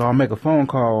 So I'll make a phone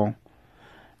call.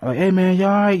 I'm like, hey man, y'all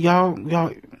alright?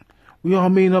 Y'all, we all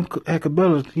meeting up at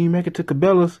Cabela's. Can you make it to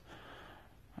Cabela's?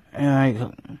 And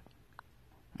like,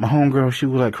 my homegirl, she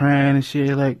was like crying and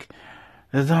shit, like,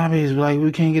 the zombies, like,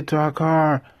 we can't get to our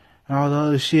car and all the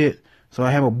other shit. So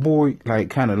I have a boy, like,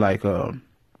 kind of like,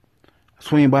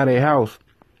 swing by their house,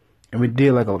 and we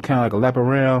did like kind of like a lap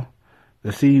around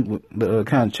to see,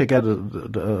 kind of check out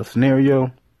the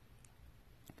scenario.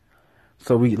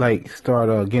 So we like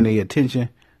start getting their attention,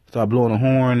 start blowing the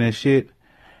horn and shit.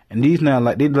 And these now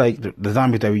like they like the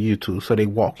zombies that we used to, so they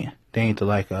walking. They ain't to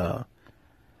like the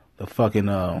fucking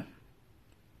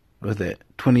what's that?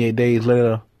 28 days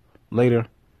later.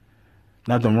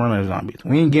 Not them running zombies.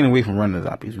 We ain't getting away from running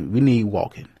zombies. We need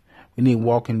walking. We need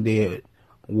walking dead,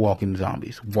 walking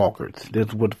zombies, walkers.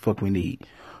 That's what the fuck we need.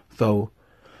 So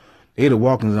they the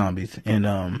walking zombies, and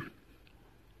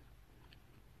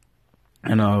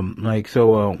like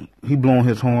so he blowing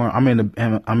his horn. I'm in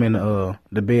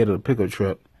the bed of the pickup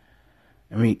truck,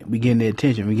 and we getting their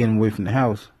attention. We getting away from the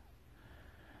house,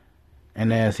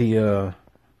 and as we go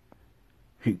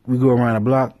around the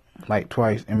block like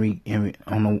twice, and we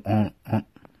on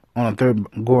a third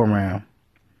go around,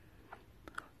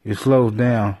 It slows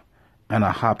down, and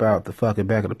I hop out the fucking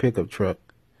back of the pickup truck,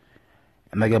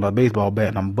 and I got my baseball bat,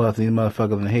 and I'm busting these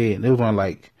motherfuckers in the head. And it was on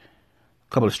like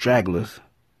a couple of stragglers.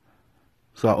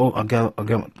 So I got call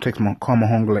my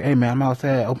homegirl like, hey man, I'm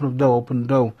outside. Open the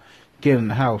door, get in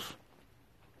the house.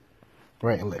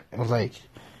 Right? I was like,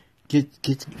 get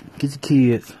your kids, get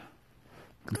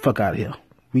the fuck out of here.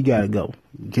 We gotta go.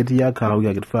 Get to your car. We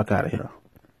gotta get the fuck out of here.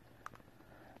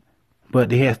 But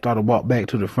they had started to walk back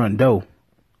to the front door.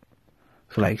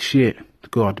 So like shit, to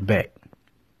go out the back.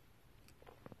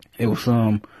 It was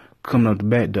some coming up the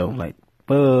back door. Like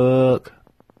fuck.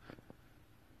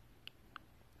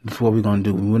 This is what we're gonna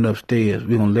do. We went upstairs.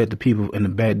 We're gonna let the people in the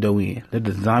back door in. Let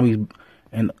the zombies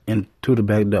in to the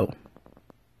back door.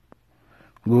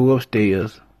 We go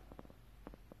upstairs.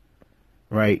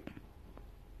 Right.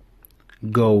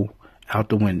 Go out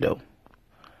the window.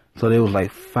 So there was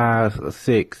like 5 or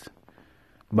 6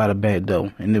 by the back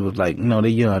door, and it was like, you know, they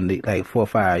young, like 4 or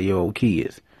 5-year-old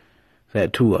kids. So I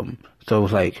had 2 of them. So it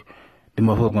was like the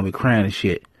motherfuckers gonna be crying and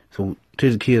shit. So 2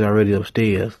 of the kids already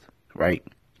upstairs, right?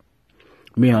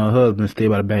 Me and her husband stayed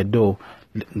by the back door,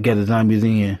 got the zombies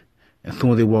in. As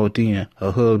soon as they walked in,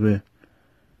 her husband,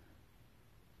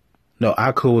 no,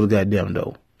 I closed the goddamn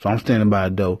door. So I'm standing by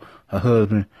the door. Her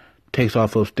husband takes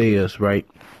off upstairs, right?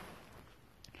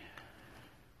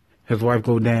 His wife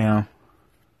go down.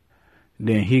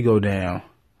 Then he go down.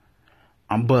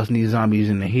 I'm busting these zombies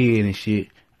in the head and shit.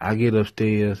 I get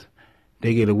upstairs.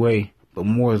 They get away. But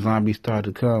more zombies start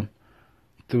to come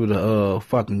through the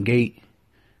fucking gate.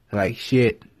 Like,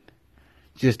 shit.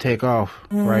 Just take off,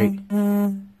 right?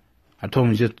 I told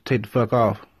him just to take the fuck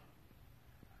off.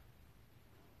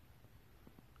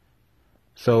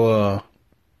 So,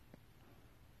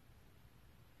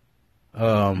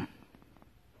 what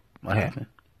happened?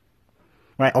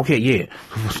 Right, okay, yeah.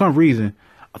 For some reason,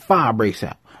 a fire breaks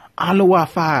out. I don't know why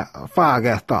fire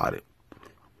got started.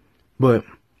 But,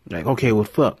 like, okay, well,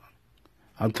 fuck.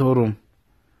 I told him,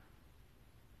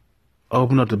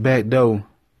 open up the back door,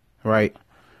 right?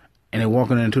 And they're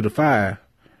walking into the fire,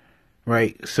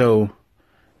 right? So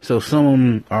some of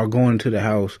them are going to the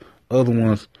house. Other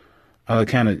ones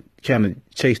kind of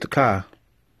chase the car.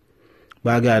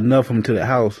 But I got enough of them to the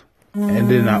house. And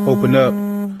then I open up.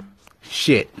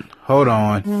 Shit. Hold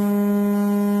on.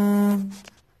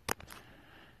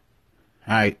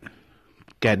 Alright.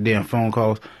 Goddamn phone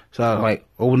calls. So I like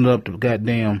opened up the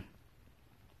goddamn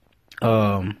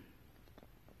opened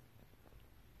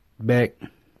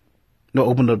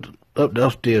up the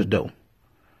upstairs door.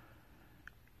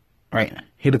 Right.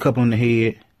 Hit a couple in the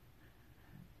head.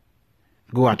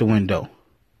 Go out the window.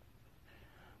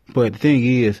 But the thing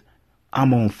is,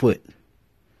 I'm on foot.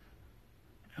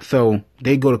 So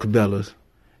they go to Cabela's.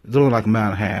 It's only like a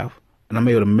mile and a half. And I'm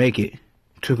able to make it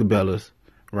to Cabela's,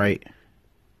 right?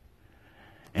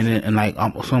 And then, and like,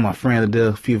 some of my friends are there,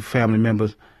 a few family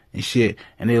members and shit.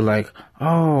 And they're like,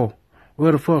 oh,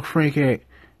 where the fuck Frank at?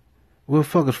 Where the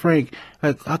fuck is Frank?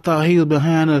 Like, I thought he was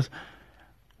behind us.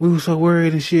 We were so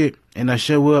worried and shit. And I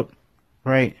show up,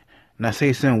 right? And I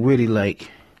say something witty like,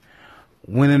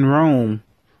 when in Rome,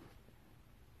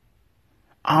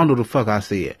 I don't know the fuck I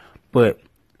said, but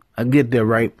I get there,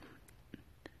 right?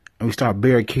 And we start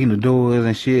barricading the doors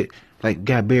and shit. Like,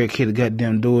 got barricaded the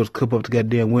goddamn doors, clip up the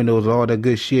goddamn windows, all that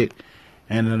good shit.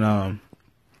 And then,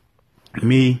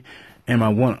 me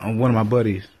and one of my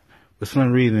buddies, for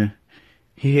some reason,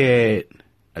 he had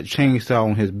a chainsaw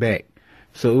on his back.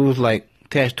 So it was like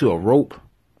attached to a rope.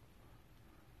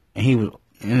 And he was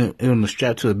in the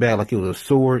strap to his back like it was a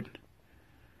sword.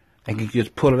 Like you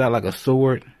just pull it out like a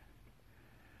sword.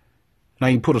 Now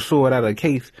you put a sword out of the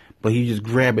case, but he just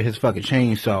grabbed his fucking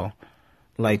chainsaw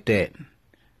like that.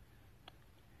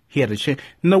 He had a chain.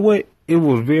 You know what? It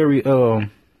was very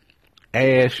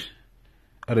Ash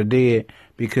of the Dead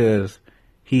because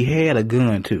he had a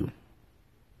gun too.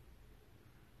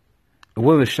 It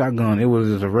wasn't a shotgun. It was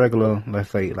just a regular,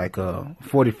 let's say, like a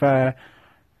 45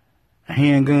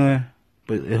 handgun,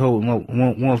 but it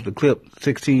wants to clip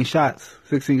 16,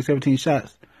 17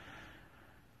 shots.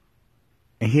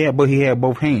 And he had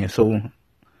both hands, so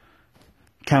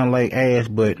kind of like Ash,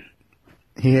 but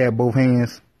he had both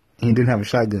hands. And he didn't have a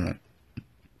shotgun.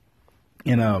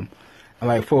 And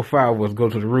like 4 or 5 of us go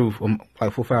to the roof.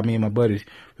 Like 4 or 5, me and my buddies,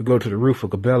 we go to the roof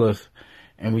of Cabela's,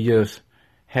 and we just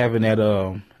having that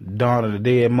Dawn of the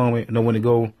Dead moment. You know, when they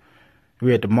go,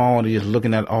 we're at the mall and just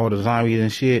looking at all the zombies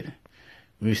and shit.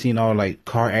 We've seen all like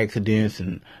car accidents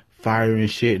and fire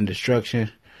and shit and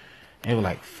destruction. And we're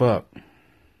like, fuck.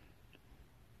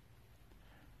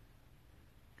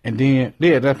 And then,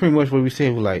 yeah, that's pretty much what we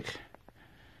said. We're like,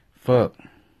 fuck.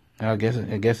 I guess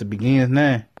it begins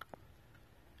now.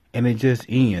 and it just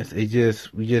ends. We just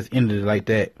ended it like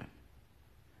that.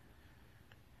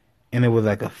 And it was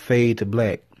like a fade to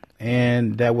black.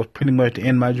 And that was pretty much the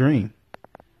end of my dream.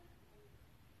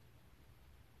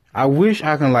 I wish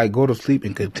I can like go to sleep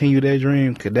and continue that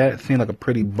dream, cause that seemed like a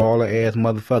pretty baller ass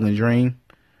motherfucking dream.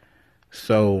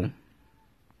 So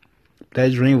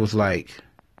that dream was like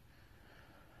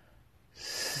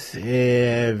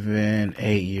 7,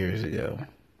 8 years ago.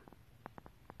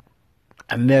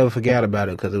 I never forgot about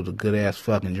it because it was a good ass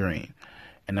fucking dream.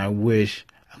 And I wish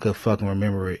I could fucking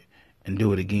remember it and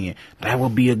do it again. That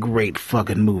would be a great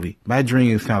fucking movie. My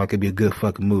dreams sound like it'd be a good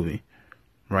fucking movie.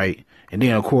 Right? And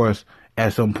then of course,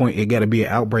 at some point it gotta be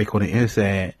an outbreak on the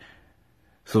inside.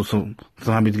 So some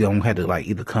zombies gonna have to like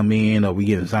either come in or we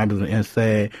get zombies on the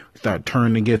inside, start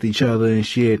turning against each other and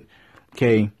shit.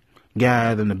 Okay.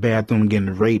 Guys in the bathroom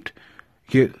getting raped.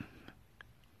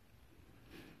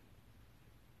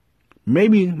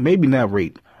 Maybe not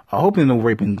rape. I hope no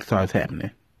raping starts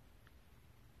happening.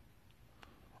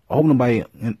 I hope nobody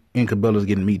in Cabela's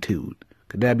getting Me Too'd.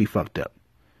 Cause that'd be fucked up.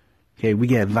 Okay, we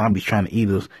got zombies trying to eat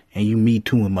us and you Me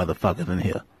Too'ing motherfuckers in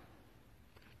here.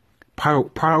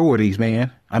 Priorities,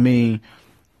 man. I mean,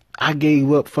 I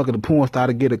gave up fucking the porn star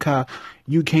to get a car.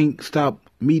 You can't stop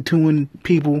Me Too'ing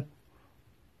people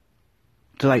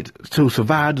to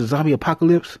survive the zombie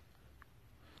apocalypse.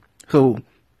 So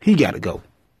he gotta go.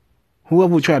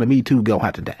 Whoever was trying to Me Too gonna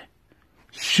have to die.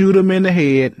 Shoot him in the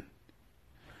head.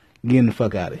 Get the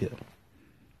fuck out of here.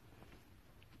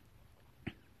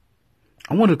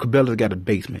 I wonder if Cabela's got a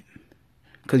basement.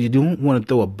 Cause you don't want to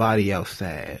throw a body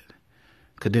outside.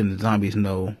 Cause then the zombies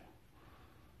know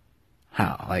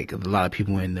how. Like, a lot of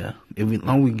people in there. If we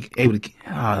long we able to,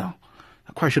 I'm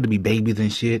quite sure to be babies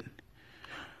and shit.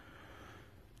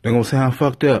 They're gonna sound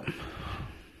fucked up.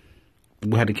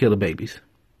 We had to kill the babies.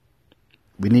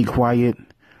 We need quiet.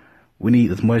 We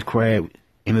need as much quiet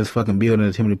in this fucking building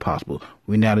as humanly possible.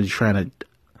 We're not just trying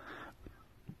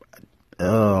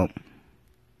to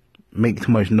make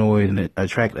too much noise and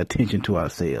attract attention to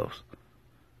ourselves.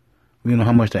 We know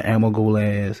how much the ammo gonna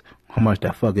last, how much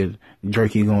that fucking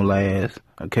jerky gonna last,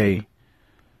 okay?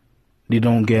 They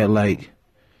don't get like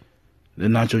the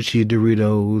nacho cheese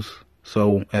Doritos,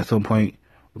 so at some point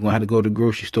we're gonna have to go to the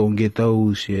grocery store and get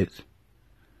those shits.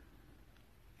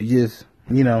 It just,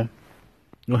 you know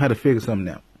how to figure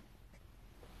something out.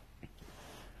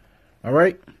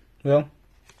 Alright, well,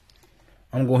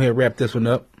 I'm gonna go ahead and wrap this one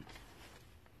up.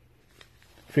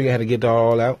 Figure out how to get that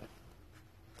all out.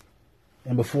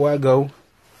 And before I go,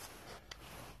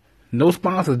 no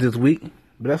sponsors this week,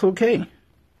 but that's okay.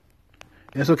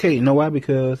 That's okay. You know why?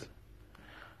 Because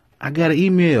I got an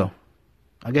email.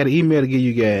 I got an email to give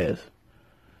you guys.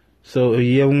 So if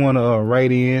you ever want to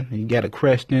write in, you got a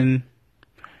question,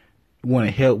 you want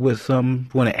to help with something,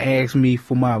 you want to ask me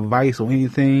for my advice or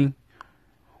anything,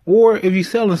 or if you're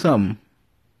selling something,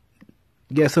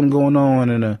 you got something going on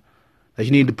and that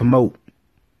you need to promote,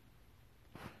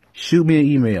 shoot me an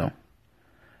email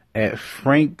at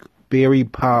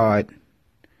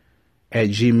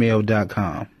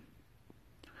frankberrypod@gmail.com.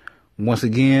 Once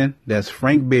again, that's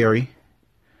Frank Berry,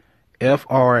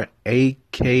 FRANK,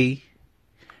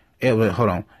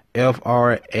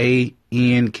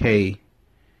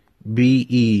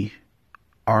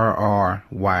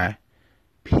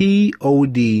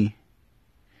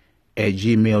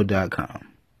 FRANKBERRYPOD@gmail.com.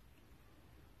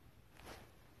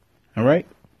 Alright?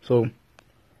 So,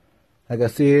 like I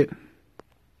said,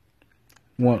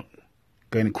 got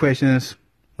any questions?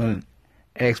 Want to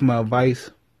ask my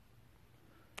advice?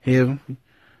 Here,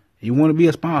 you want to be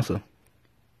a sponsor?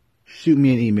 Shoot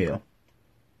me an email.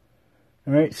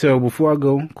 Alright, so before I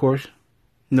go, of course,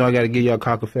 I got to give y'all a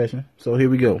car confession. So here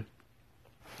we go.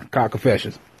 Car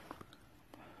confessions.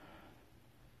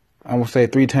 I'm going to say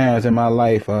 3 times in my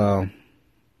life, and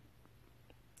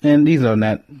these are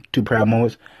not too proud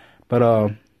moments, but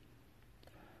on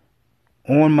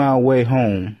my way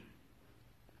home,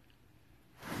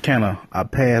 I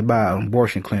passed by an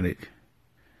abortion clinic,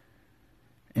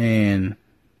 and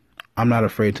I'm not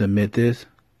afraid to admit this.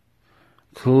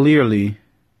 Clearly,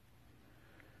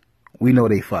 we know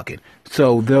they fucking.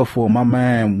 So therefore, my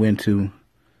mind went to,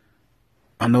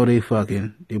 I know they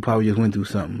fucking. They probably just went through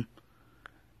something,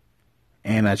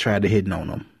 and I tried to hit on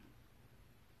them.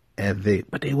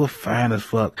 But they were fine as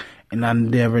fuck, and I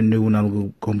never knew when I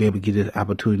was gonna be able to get this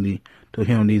opportunity to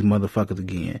hit on these motherfuckers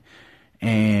again.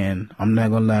 And I'm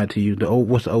not gonna lie to you.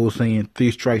 What's the old saying?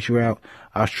 3 strikes you out.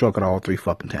 I struck it all 3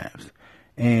 fucking times.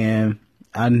 And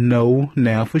I know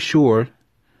now for sure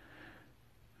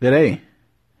that, hey,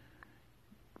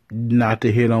 not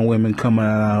to hit on women coming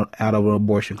out of an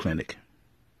abortion clinic.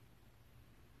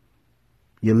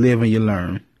 You live and you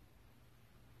learn.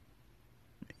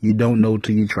 You don't know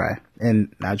till you try.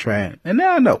 And I tried. And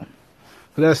now I know.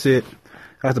 So that's it.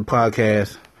 That's the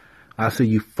podcast. I'll see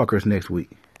you fuckers next week.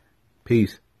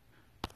 Peace.